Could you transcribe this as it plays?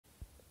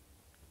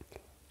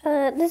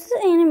This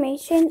is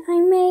animation I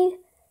made,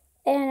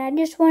 and I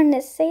just wanted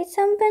to say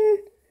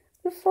something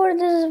before.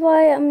 This is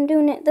why I'm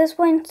doing it this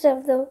way instead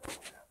of the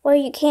way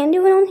you can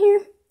do it on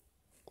here.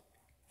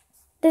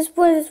 This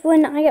was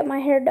when I got my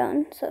hair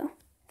done, so.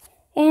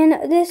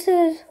 And this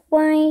is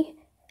why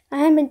I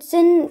haven't been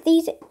sending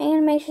these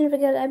animations,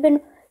 because I've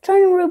been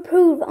trying to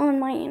improve on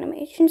my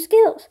animation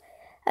skills.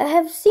 I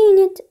have seen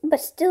it, but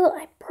still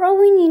I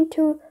probably need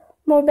to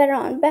more better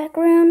on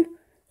background.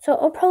 So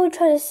I'll probably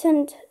try to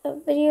send a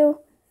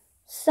video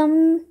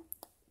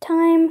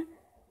sometime.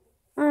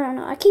 I don't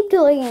know. I keep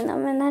deleting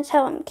them, and that's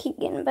how I'm keep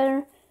getting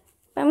better.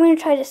 But I'm going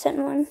to try to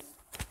send one.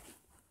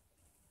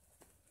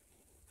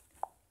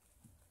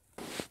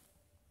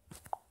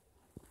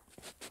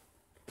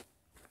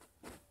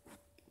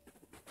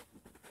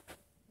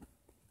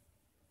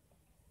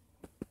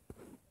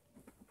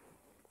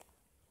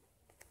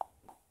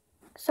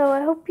 So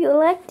I hope you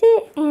liked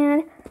it,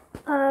 and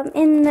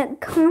in the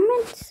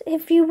comments,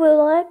 if you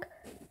would like,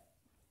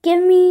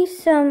 give me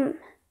some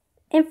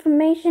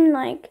information,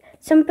 like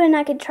something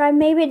I could try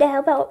maybe to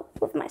help out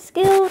with my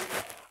skills,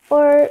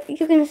 or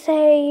you can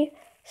say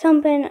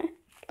something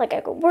like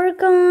I could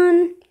work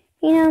on,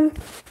 you know.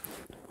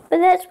 But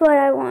that's what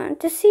I want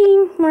to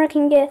see, where I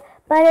can get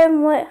better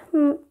and what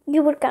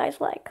you would guys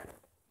like.